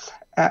oppleves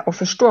og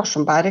forstår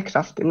som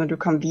bærekraftig når du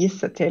kan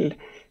vise til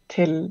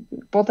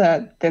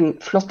både den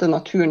flotte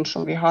naturen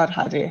som vi har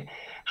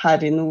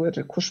her i nord,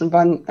 hvordan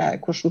vann,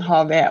 hvordan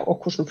hav er,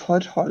 og hvordan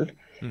forhold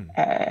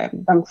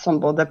de som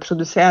både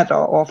produserer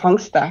og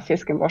fangster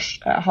fisken vår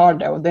har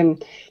det, og den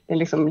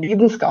liksom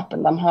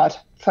lidenskapen de har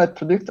for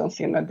produktene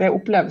sine, det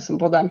oppleves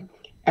som både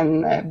en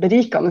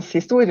berikende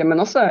historie, men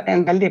også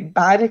en veldig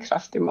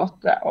bærekraftig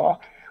måte å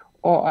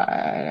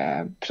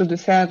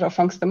produsere og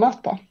fangste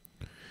mat på.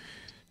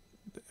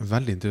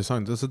 Veldig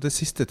interessant. Altså det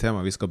siste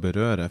temaet vi skal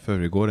berøre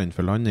før vi går inn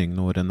for landing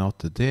nå,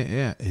 Renate, det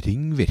er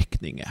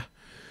ringvirkninger.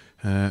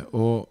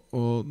 Og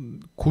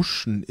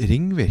hvordan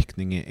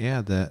ringvirkninger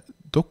er det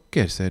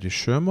dere ser i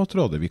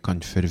Sjømatrådet vi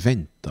kan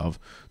forvente av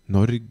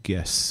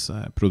Norges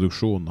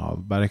produksjon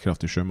av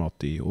bærekraftig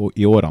sjømat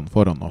i årene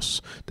foran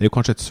oss? Det er jo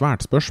kanskje et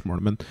svært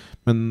spørsmål,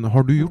 men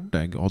har dere gjort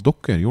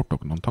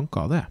dere noen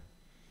tanker av det?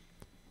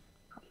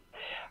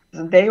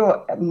 Det er jo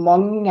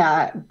mange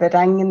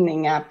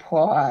beregninger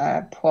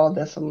på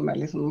det som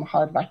liksom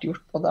har vært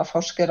gjort både av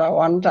forskere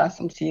og andre,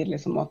 som sier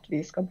liksom at vi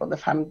skal både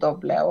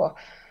femdoble og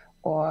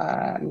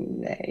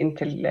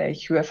inntil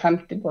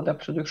 2050 både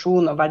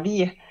produksjon og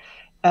verdi.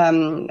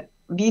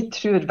 Vi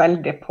tror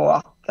veldig på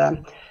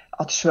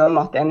at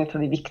sjømat er en av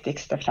de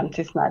viktigste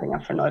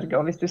fremtidsnæringene for Norge.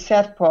 Og hvis du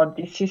ser på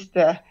de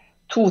siste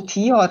 2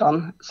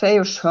 tiårene, så er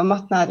jo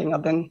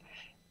sjømatnæringen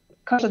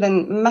kanskje den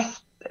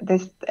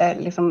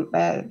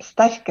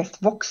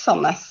sterkest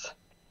voksende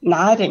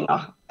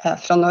næringen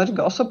fra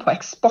Norge, også på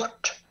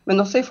eksport, men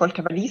også i forhold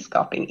til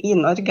verdiskaping i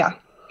Norge.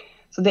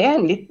 Så det er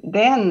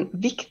en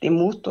viktig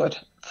motor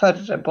for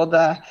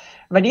både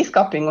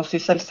verdiskaping og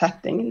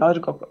sysselsetting i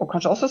Norge, og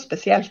kanskje også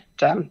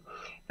spesielt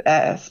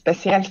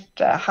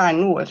her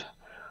nord.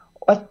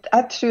 Og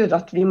jeg tror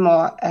at vi må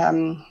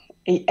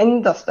i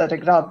enda større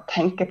grad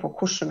tenke på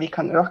hvordan vi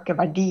kan øke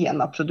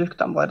verdien av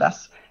produktene våre,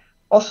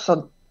 også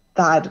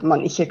der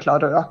man ikke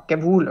klarer å øke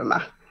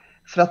volumet.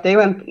 For at det er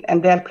jo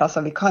en del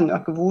plasser vi kan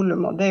øke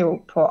volumet, og det er jo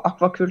på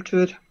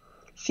akvakultursiden.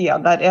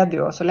 Der er det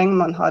jo, så lenge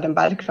man har en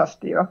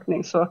bærekraftig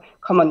økning, så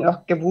kan man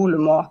øke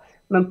volumet.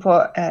 Men på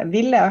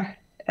ville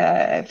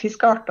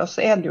fiskearter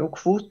så er det jo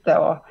kvote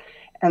og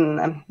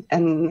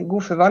en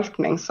god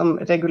forvaltning som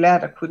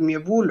regulerer hvor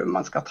mye volum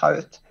man skal ta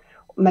ut.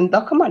 Men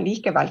da kan man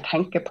likevel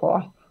tenke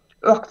på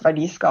økt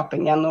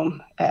verdiskaping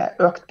gjennom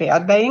økt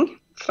bearbeiding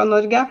fra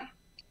Norge,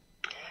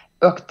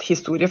 økt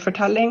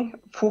historiefortelling,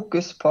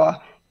 fokus på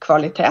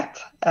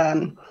kvalitet.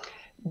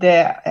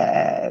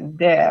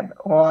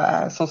 Og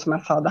sånn som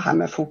jeg sa, det her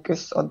med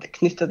fokus og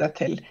knytte det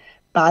til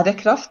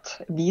bærekraft,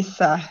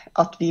 vise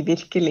at vi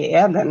virkelig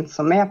er den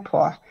som er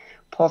på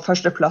på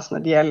førsteplass når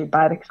det gjelder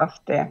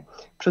bærekraftig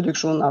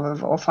produksjon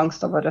og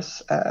fangst av vår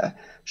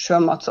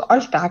sjømat. Så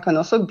alt dette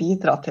kan også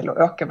bidra til å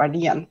øke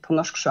verdien på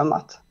norsk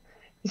sjømat.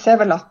 Vi ser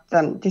vel at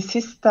de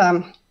siste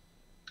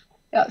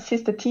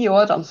 10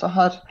 årene så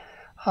har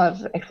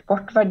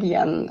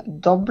eksportverdien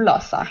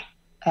doblet seg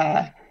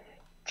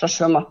fra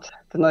sjømat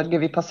til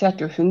Norge. Vi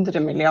passerte jo 100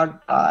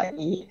 milliarder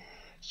i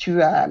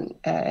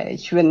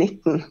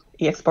 2019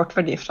 i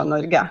eksportverdi fra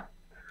Norge.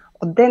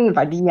 Og den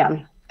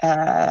verdien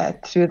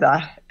tror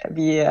jeg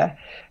vi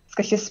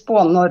skal ikke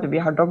spå når vi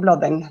har doblet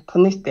den på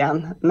nytt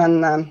igjen, men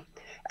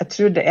jeg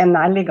tror det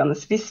nærliggende.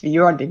 Hvis vi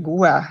gjør de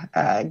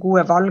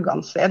gode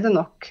valgene, så det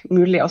nok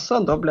mulig også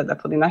å doble det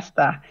på de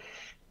neste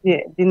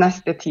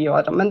 10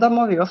 årene. Men da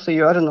må vi også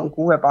gjøre noen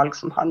gode valg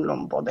som handler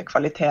om både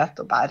kvalitet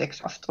og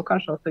bærekraft, og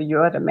kanskje også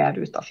gjøre mer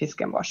ut av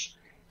fisken vår.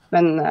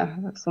 Men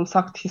som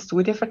sagt,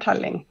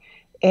 historiefortelling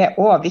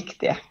også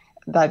viktig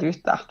der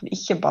ute, at vi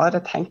ikke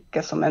bare tenker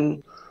som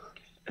en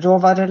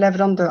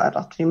råvareleverandør,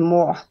 at vi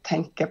må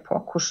tenke på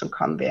hvordan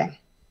kan vi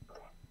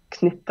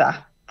knytte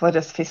vår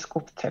fisk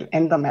opp til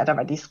enda mer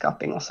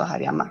verdiskaping også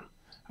her hjemme.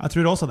 Jeg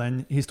tror også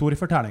den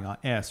historiefortellingen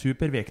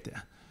superviktig.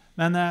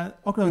 Men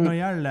akkurat når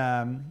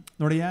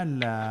det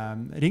gjelder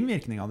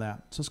ringvirkning av det,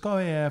 så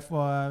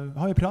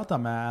har vi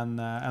pratet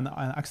med en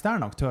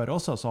ekstern aktør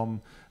også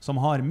som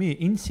har mye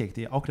innsikt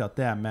i akkurat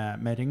det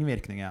med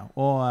ringvirkninger.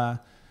 Og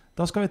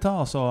da skal vi ta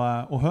oss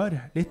og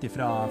høre litt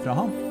fra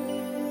han.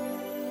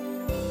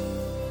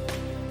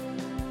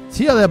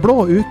 Siden det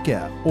blå uke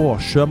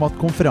og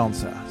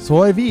sjømatkonferanse, så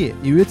har vi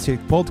i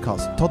Utsikt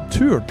podcast tatt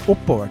turen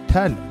oppover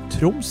til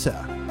Tromsø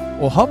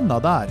og havna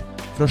der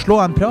for å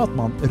slå en prat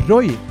med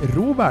Roy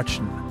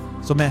Robertsen,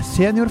 som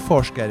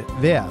seniorforsker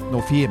ved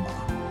Nofima.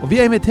 Og vi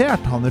har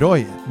invitert han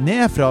Roy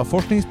ned fra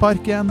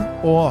forskningsparken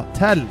og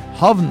til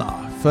havna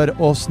for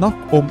å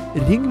snakke om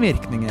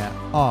ringvirkninger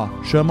av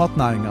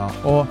sjømatnæringen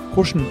og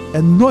hvordan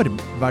enorm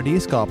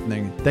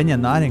verdiskapning denne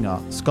næringen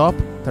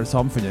skaper til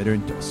samfunnet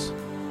rundt oss.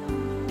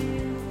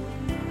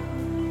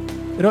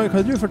 Roy,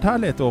 kan du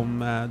fortelle litt om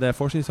det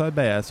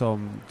forskningsarbeidet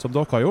som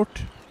dere har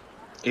gjort?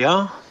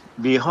 Ja,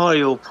 vi har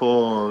jo på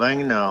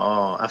vegne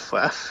av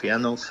FHF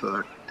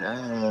gjennomført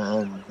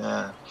en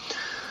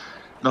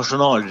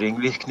nasjonal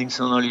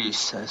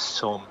ringvirkningsanalyse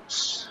som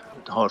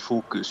har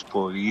fokus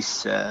på å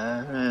vise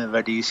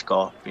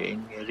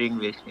verdiskaping,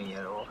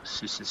 ringvirkninger og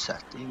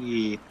sysselsetting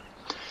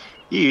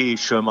i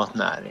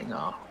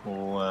sjømatnæringen.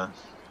 Og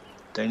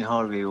den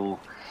har vi jo.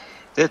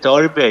 Det et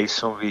arbeid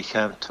som vi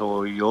kommer til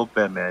å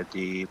jobbe med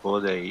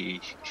både i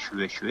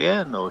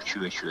 2021 og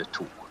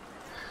 2022.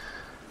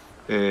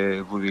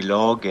 Hvor vi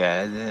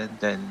lager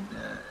den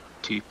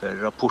type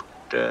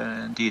rapport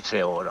de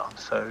 3 årene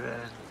for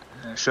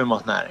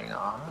sjømatnæringen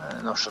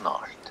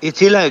nasjonalt. I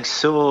tillegg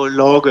så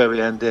lager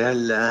vi en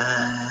del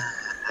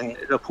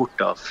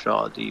rapporter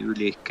fra de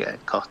ulike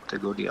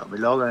kategoriene. Vi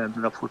lager en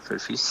rapport for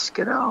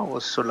fiskere,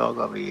 og så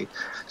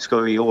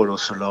skal vi i år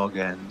også lage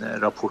en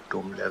rapport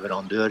om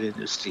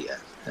leverandørindustrien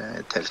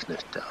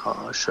tilknyttet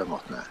av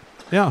sjømatnæringen.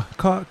 Ja,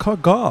 hva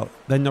ga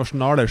den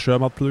nasjonale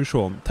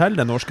sjømatproduksjonen til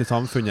det norske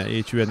samfunnet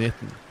i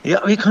 2019?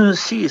 Ja, vi kan jo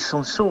si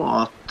som så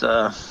at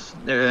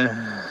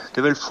det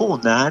vel få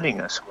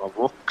næringer som har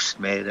vokst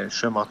mer i den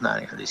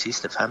sjømatnæringen de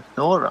siste 15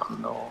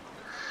 årene, og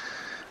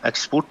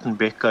eksporten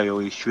bikket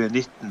jo i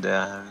 2019,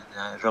 den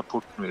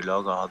rapporten vi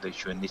laget hadde i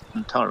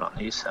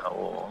 2019-tallene i seg,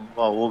 og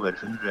var over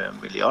 100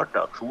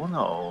 milliarder kroner,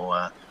 og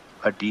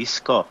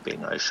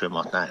verdiskapingen i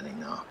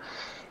sjømatnæringen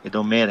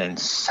da mer enn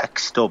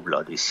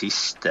 6-doblet de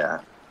siste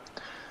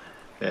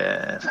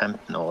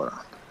 15 årene.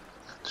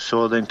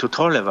 Så den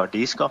totale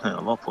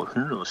verdiskapingen var på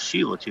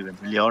 127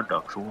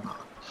 milliarder kroner.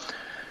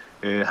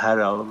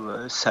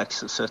 Herav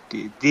 76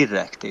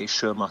 direkte i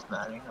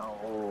sjømatnæringen,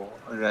 og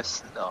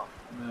resten da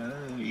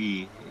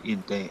i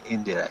de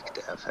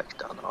indirekte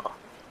effektene av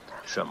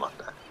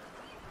sjømatnæringen.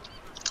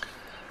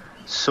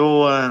 Så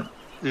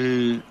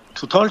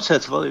totalt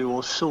sett var det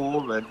jo også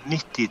over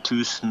 90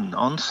 000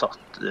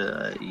 ansatte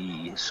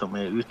som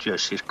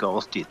utgjør ca.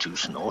 80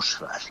 000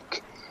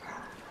 årsverk.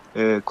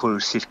 Hvor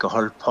ca.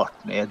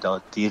 halvparten da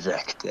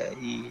direkte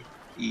i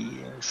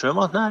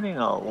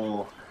sjømatnæringen,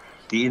 og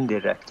de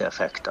indirekte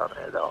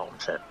effektene da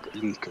omtrent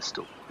like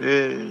stor.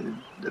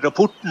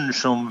 Rapporten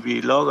som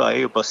vi lager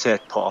jo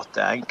basert på at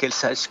det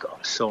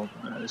enkeltselskap som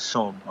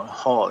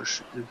har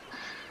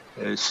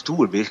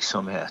stor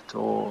virksomhet,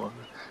 og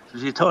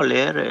hvis vi tar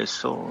Lerøy,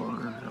 så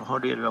har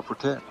de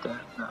rapportert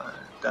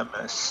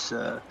deres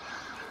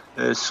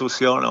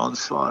sosiale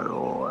ansvar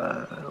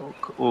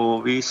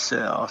og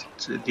vise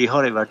at de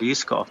har en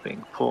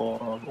verdiskaping på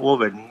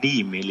over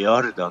 9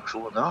 milliarder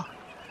kroner.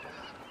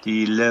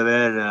 De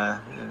leverer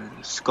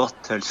skatt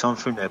til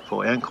samfunnet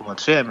på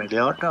 1,3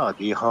 milliarder.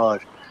 De har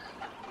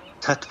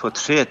tett på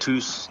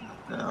 3000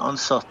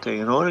 ansatte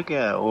i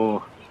Norge,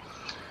 og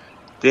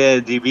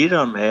det de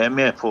bidrar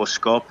med på å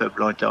skape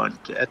blant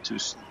annet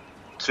 1300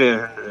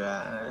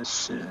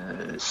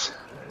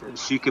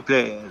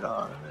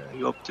 sykepleiere,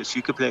 jobb til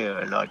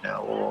sykepleiere i landet,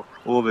 og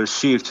over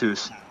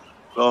 7000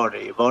 barn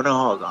i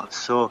barnehagene.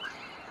 Så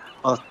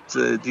at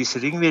disse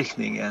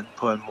ringvirkningene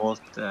på en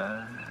måte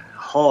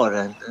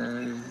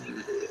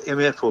er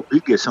med på å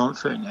bygge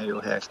samfunnet, er jo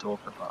helt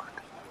åpenbart.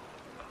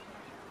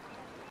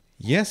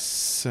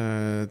 Yes,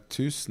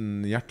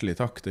 tusen hjertelig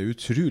takk. Det er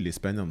utrolig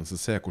spennende å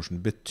se hvordan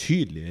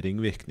betydelige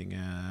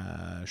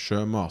ringvirkninger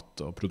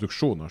sjømat og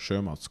produksjon av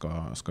sjømat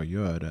skal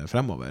gjøre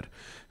fremover.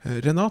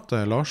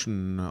 Renate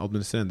Larsen,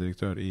 administrerende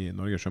direktør i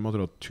Norges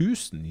sjømatråd,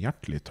 tusen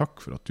hjertelig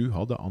takk for at du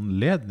hadde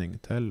anledning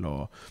til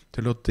å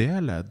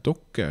dele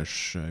deres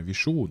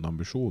visjon,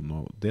 ambisjon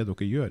og det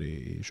dere gjør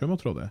i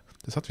Sjømatrådet.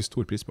 Det setter vi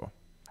stor pris på.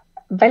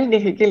 Veldig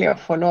hyggelig å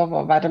få lov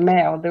å være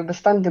med, og det er jo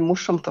bestandig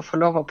morsomt å få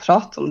lov å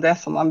prate om det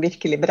som man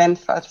virkelig brenner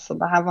for, så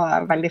det her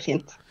var veldig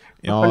fint.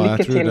 Ja,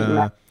 jeg tror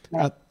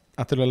det.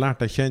 Etter å ha lært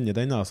deg kjenne i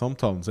denne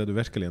samtalen, så er du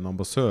virkelig en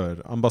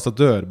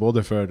ambassadør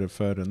både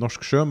for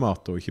norsk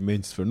sjømat og ikke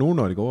minst for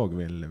Nord-Norge også,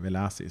 vil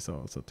jeg si,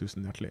 så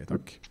tusen hjertelig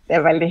takk. Det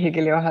er veldig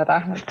hyggelig å høre.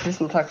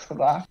 Tusen takk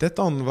skal du ha.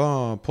 Dette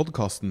var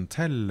podcasten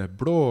til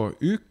Blå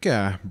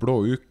Uke. Blå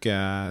Uke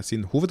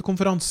sin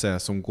hovedkonferanse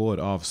som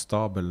går av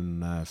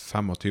stabelen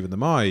 25.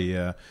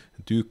 mai.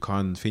 Du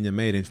kan finne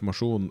mer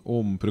informasjon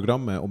om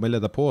programmet og melde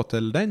deg på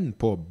til den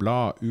på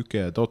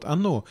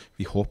bladuke.no.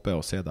 Vi håper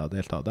å se deg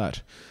delta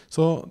der.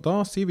 Så da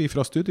sier vi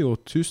fra studio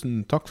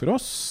tusen takk for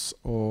oss,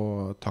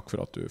 og takk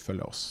for at du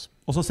følger oss.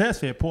 Og så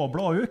ses vi på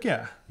Blå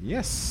Uke.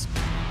 Yes!